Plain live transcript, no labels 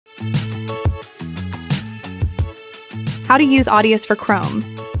How to use Audeus for Chrome.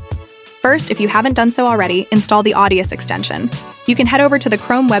 First, if you haven't done so already, install the Audeus extension. You can head over to the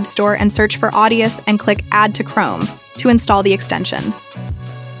Chrome web store and search for Audeus and click Add to Chrome to install the extension.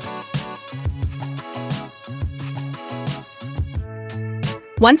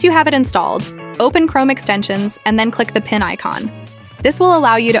 Once you have it installed, open Chrome extensions and then click the pin icon. This will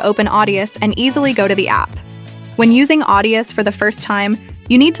allow you to open Audeus and easily go to the app. When using Audeus for the first time,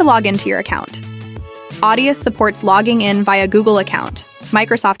 you need to log into your account. Audeus supports logging in via Google account,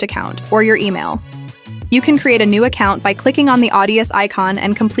 Microsoft account, or your email. You can create a new account by clicking on the Audeus icon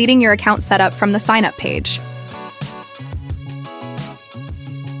and completing your account setup from the sign-up page.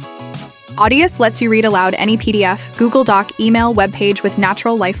 Audeus lets you read aloud any PDF, Google Doc, email, web page with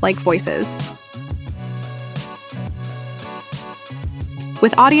natural, lifelike voices.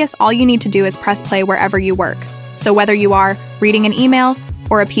 With Audeus, all you need to do is press play wherever you work. So whether you are reading an email,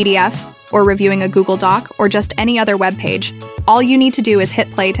 or a PDF, or reviewing a Google Doc, or just any other web page, all you need to do is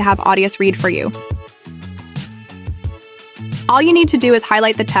hit play to have Audeus read for you. All you need to do is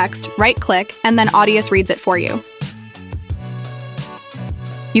highlight the text, right-click, and then Audeus reads it for you.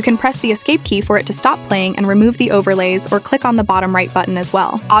 You can press the escape key for it to stop playing and remove the overlays, or click on the bottom right button as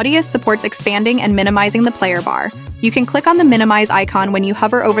well. Audeus supports expanding and minimizing the player bar. You can click on the minimize icon when you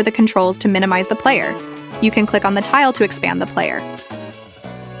hover over the controls to minimize the player. You can click on the tile to expand the player.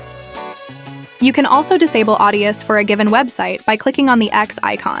 You can also disable Audeus for a given website by clicking on the X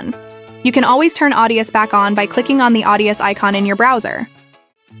icon. You can always turn Audeus back on by clicking on the Audeus icon in your browser.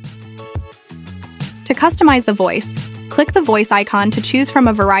 To customize the voice, click the voice icon to choose from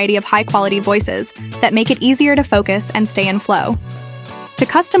a variety of high-quality voices that make it easier to focus and stay in flow. To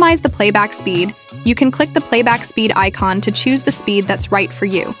customize the playback speed, you can click the playback speed icon to choose the speed that's right for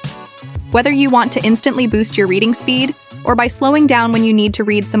you. Whether you want to instantly boost your reading speed, or by slowing down when you need to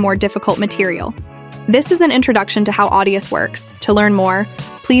read some more difficult material. This is an introduction to how Audeus works. To learn more,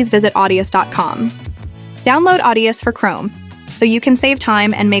 please visit audeus.com. Download Audeus for Chrome so you can save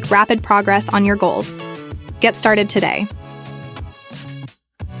time and make rapid progress on your goals. Get started today.